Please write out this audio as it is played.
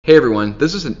Hey everyone,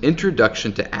 this is an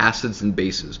introduction to acids and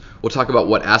bases. We'll talk about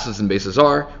what acids and bases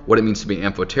are, what it means to be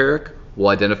amphoteric, we'll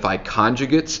identify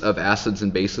conjugates of acids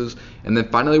and bases, and then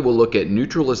finally we'll look at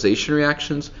neutralization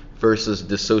reactions versus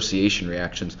dissociation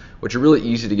reactions, which are really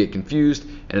easy to get confused,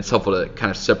 and it's helpful to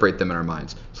kind of separate them in our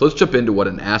minds. So let's jump into what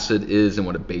an acid is and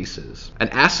what a base is. An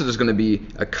acid is going to be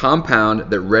a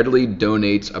compound that readily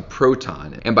donates a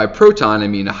proton, and by proton I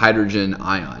mean a hydrogen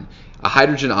ion. A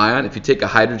hydrogen ion, if you take a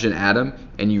hydrogen atom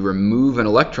and you remove an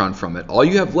electron from it, all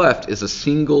you have left is a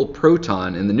single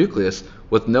proton in the nucleus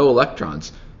with no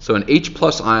electrons. So an H+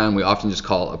 ion we often just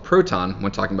call a proton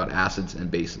when talking about acids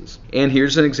and bases. And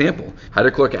here's an example.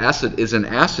 Hydrochloric acid is an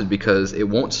acid because it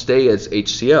won't stay as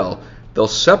HCl. They'll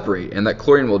separate, and that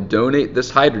chlorine will donate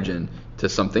this hydrogen to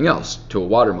something else, to a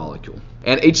water molecule.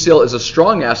 And HCl is a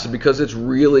strong acid because it's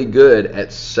really good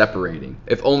at separating.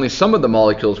 If only some of the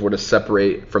molecules were to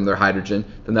separate from their hydrogen,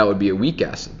 then that would be a weak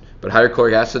acid. But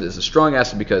hydrochloric acid is a strong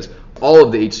acid because all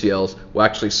of the HCl's will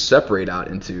actually separate out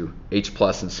into H+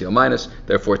 and Cl-,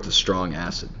 therefore it's a strong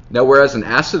acid. Now whereas an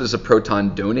acid is a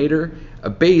proton donator, a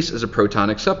base is a proton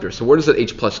acceptor. So where does that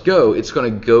H+ go? It's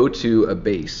going to go to a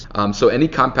base. So any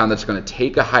compound that's going to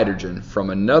take a hydrogen from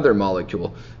another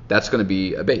molecule, that's going to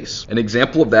be a base. An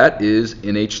example of that is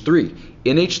NH3.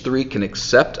 NH3 can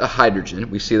accept a hydrogen.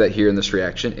 We see that here in this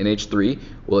reaction. NH3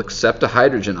 will accept a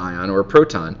hydrogen ion or a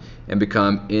proton and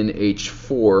become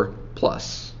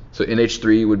NH4+. So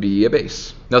NH3 would be a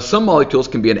base. Now some molecules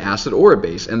can be an acid or a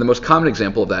base, and the most common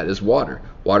example of that is water.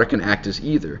 Water can act as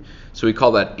either. So we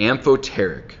call that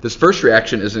amphoteric. This first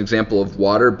reaction is an example of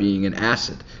water being an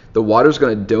acid. The water is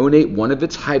going to donate one of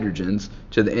its hydrogens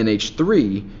to the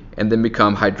NH3 and then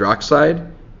become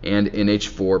hydroxide and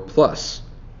NH4+.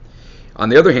 On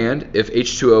the other hand, if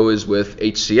H2O is with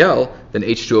HCl, then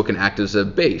H2O can act as a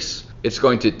base. It's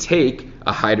going to take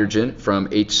a hydrogen from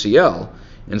HCl,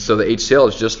 and so the HCl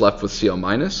is just left with Cl-,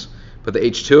 but the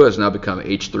H2O has now become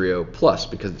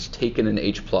H3O+ because it's taken an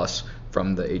H+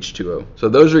 from the H2O. So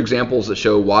those are examples that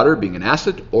show water being an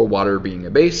acid or water being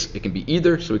a base. It can be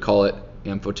either, so we call it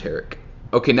amphoteric.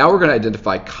 Okay, now we're going to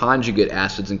identify conjugate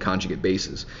acids and conjugate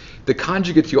bases. The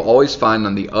conjugates you'll always find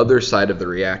on the other side of the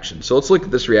reaction. So let's look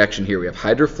at this reaction here. We have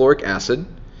hydrofluoric acid,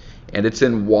 and it's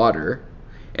in water,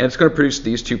 and it's going to produce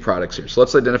these two products here. So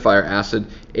let's identify our acid.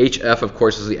 HF, of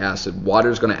course, is the acid. Water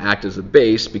is going to act as a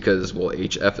base because, well,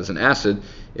 HF is an acid.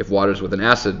 If water is with an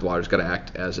acid, water is going to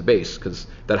act as a base because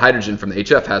that hydrogen from the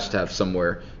HF has to have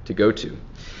somewhere to go to.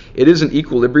 It is an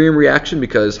equilibrium reaction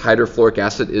because hydrofluoric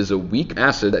acid is a weak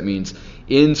acid. That means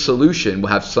in solution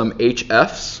we'll have some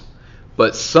HFs,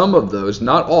 but some of those,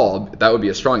 not all, that would be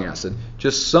a strong acid,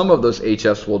 just some of those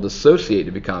HFs will dissociate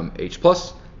to become H+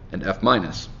 and F-.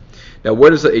 Now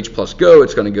where does the H+ go?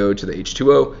 It's going to go to the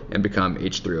H2O and become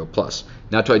H3O+.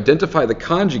 Now to identify the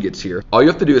conjugates here, all you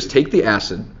have to do is take the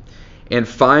acid and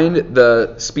find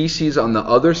the species on the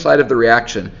other side of the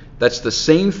reaction that's the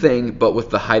same thing but with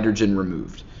the hydrogen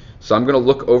removed. So I'm going to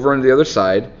look over on the other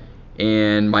side,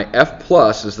 and my F+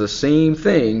 is the same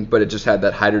thing, but it just had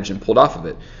that hydrogen pulled off of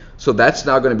it. So that's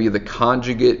now going to be the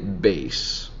conjugate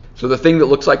base. So the thing that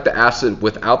looks like the acid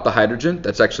without the hydrogen,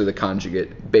 that's actually the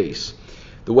conjugate base.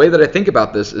 The way that I think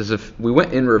about this is if we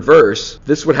went in reverse,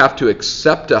 this would have to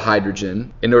accept a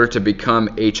hydrogen in order to become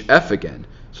HF again.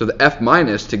 So the F-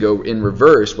 to go in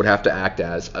reverse would have to act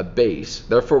as a base.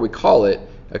 Therefore we call it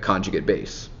a conjugate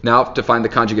base. Now to find the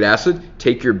conjugate acid,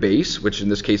 take your base, which in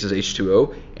this case is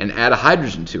H2O, and add a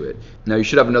hydrogen to it. Now you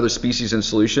should have another species in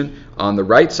solution on the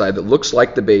right side that looks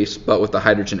like the base but with the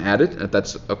hydrogen added. And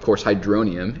that's of course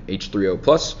hydronium,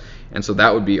 H3O+, and so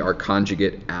that would be our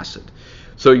conjugate acid.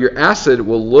 So your acid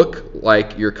will look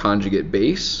like your conjugate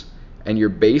base, and your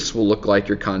base will look like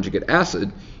your conjugate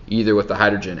acid, either with the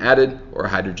hydrogen added or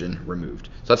hydrogen removed.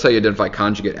 So that's how you identify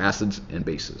conjugate acids and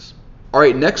bases. All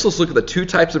right, next let's look at the two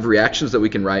types of reactions that we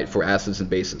can write for acids and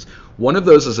bases. One of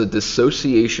those is a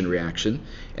dissociation reaction,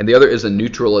 and the other is a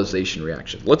neutralization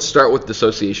reaction. Let's start with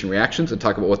dissociation reactions and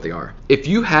talk about what they are. If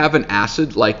you have an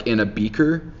acid like in a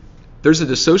beaker, there's a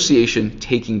dissociation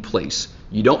taking place.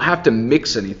 You don't have to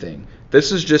mix anything.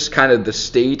 This is just kind of the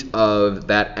state of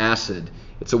that acid.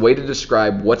 It's a way to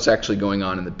describe what's actually going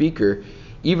on in the beaker,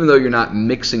 even though you're not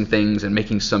mixing things and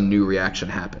making some new reaction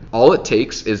happen. All it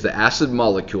takes is the acid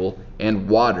molecule and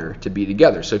water to be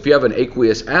together. So if you have an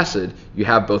aqueous acid, you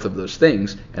have both of those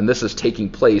things, and this is taking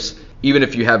place even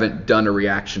if you haven't done a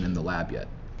reaction in the lab yet.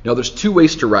 Now there's two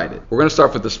ways to write it. We're going to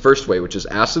start with this first way, which is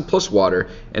acid plus water,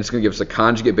 and it's going to give us a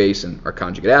conjugate base and our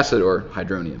conjugate acid, or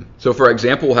hydronium. So for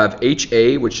example, we'll have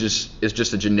HA, which is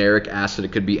just a generic acid.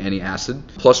 It could be any acid,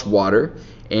 plus water.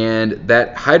 and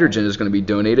that hydrogen is going to be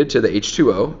donated to the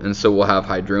H2O, and so we'll have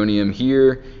hydronium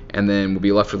here, and then we'll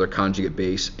be left with our conjugate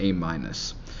base A-.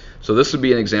 So this would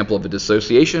be an example of a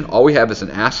dissociation. All we have is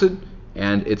an acid,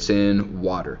 and it's in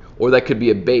water. Or that could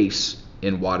be a base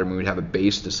in water, and we would have a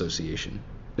base dissociation.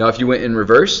 Now if you went in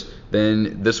reverse,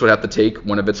 then this would have to take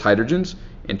one of its hydrogens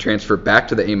and transfer back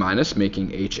to the A-,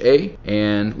 making HA,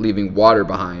 and leaving water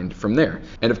behind from there.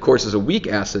 And of course, as a weak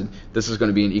acid, this is going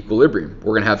to be in equilibrium.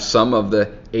 We're going to have some of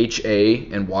the HA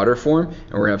and water form,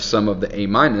 and we're going to have some of the A-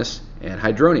 and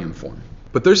hydronium form.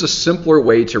 But there's a simpler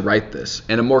way to write this,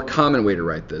 and a more common way to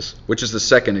write this, which is the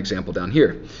second example down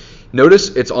here. Notice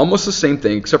it's almost the same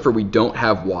thing, except for we don't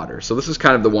have water. So this is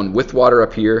kind of the one with water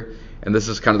up here, and this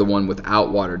is kind of the one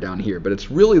without water down here. But it's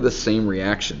really the same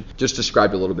reaction, just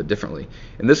described a little bit differently.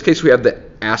 In this case, we have the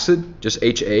acid, just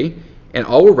HA, and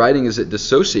all we're writing is it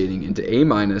dissociating into A-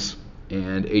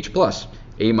 and H+.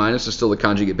 A- is still the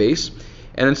conjugate base,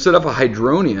 and instead of a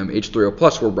hydronium,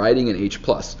 H3O+, we're writing an H+.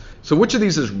 So which of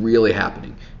these is really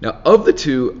happening? Now, of the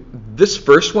two, this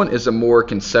first one is a more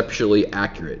conceptually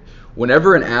accurate.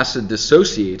 Whenever an acid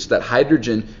dissociates, that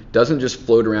hydrogen doesn't just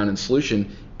float around in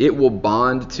solution, it will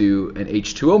bond to an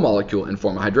H2O molecule and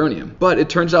form a hydronium. But it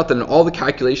turns out that in all the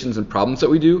calculations and problems that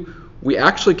we do, we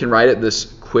actually can write it this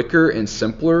quicker and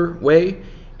simpler way,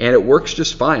 and it works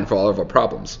just fine for all of our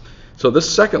problems. So this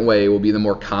second way will be the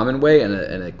more common way and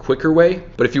a quicker way,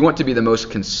 but if you want to be the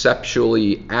most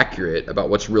conceptually accurate about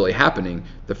what's really happening,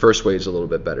 the first way is a little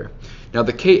bit better. Now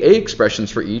the Ka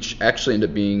expressions for each actually end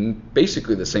up being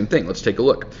basically the same thing. Let's take a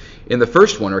look. In the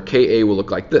first one, our Ka will look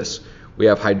like this. We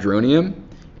have hydronium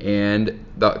and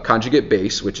the conjugate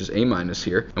base, which is A-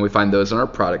 here, and we find those on our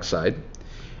product side.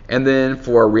 And then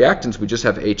for our reactants, we just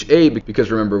have HA because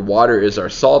remember, water is our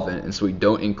solvent, and so we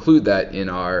don't include that in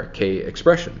our K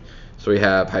expression. So we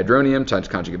have hydronium times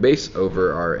conjugate base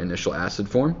over our initial acid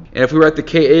form. And if we write the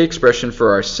Ka expression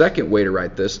for our second way to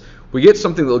write this, we get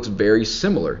something that looks very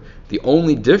similar. The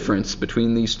only difference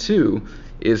between these two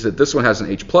is that this one has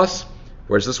an H+,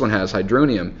 whereas this one has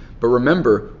hydronium. But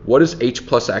remember, what does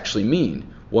H+ actually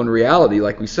mean? Well, in reality,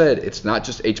 like we said, it's not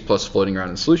just H+ floating around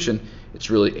in solution, it's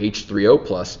really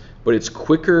H3O+, but it's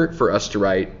quicker for us to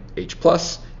write H+,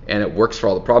 and it works for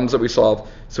all the problems that we solve,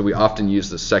 so we often use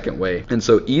the second way. And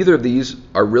so either of these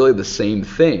are really the same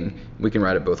thing. We can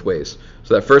write it both ways.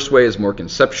 So that first way is more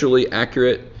conceptually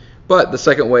accurate, but the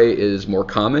second way is more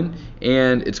common,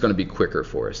 and it's going to be quicker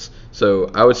for us.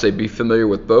 So I would say be familiar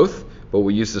with both, but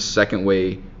we'll use the second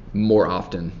way more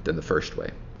often than the first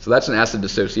way. So that's an acid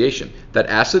dissociation. That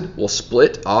acid will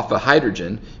split off a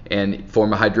hydrogen and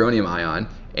form a hydronium ion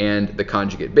and the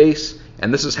conjugate base,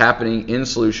 and this is happening in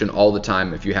solution all the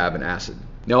time if you have an acid.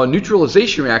 Now, a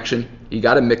neutralization reaction, you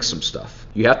got to mix some stuff.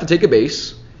 You have to take a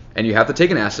base, and you have to take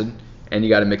an acid, and you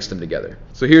got to mix them together.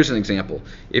 So here's an example.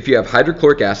 If you have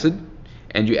hydrochloric acid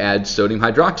and you add sodium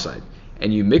hydroxide,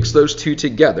 and you mix those two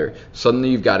together, suddenly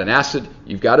you've got an acid,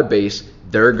 you've got a base,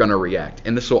 they're going to react.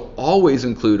 And this will always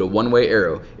include a one-way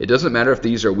arrow. It doesn't matter if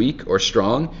these are weak or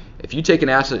strong. If you take an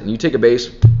acid and you take a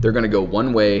base, they're going to go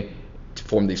one way to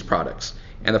form these products.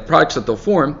 And the products that they'll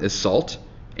form is salt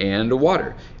and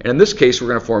water. And in this case, we're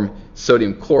going to form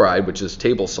sodium chloride, which is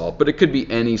table salt, but it could be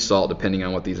any salt depending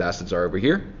on what these acids are over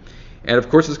here. And of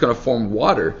course, it's going to form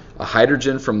water. A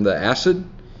hydrogen from the acid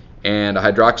and a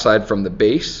hydroxide from the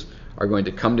base are going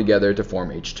to come together to form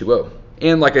H2O.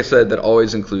 And like I said, that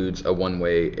always includes a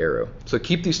one-way arrow. So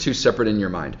keep these two separate in your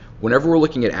mind. Whenever we're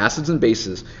looking at acids and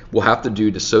bases, we'll have to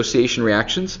do dissociation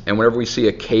reactions, and whenever we see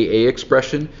a Ka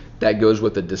expression, that goes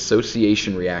with a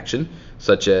dissociation reaction,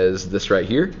 such as this right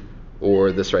here,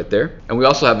 or this right there. And we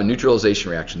also have a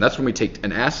neutralization reaction. That's when we take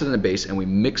an acid and a base and we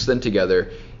mix them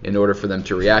together in order for them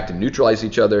to react and neutralize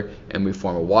each other, and we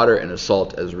form a water and a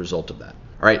salt as a result of that.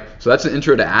 All right, so that's an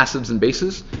intro to acids and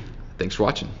bases. Thanks for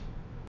watching.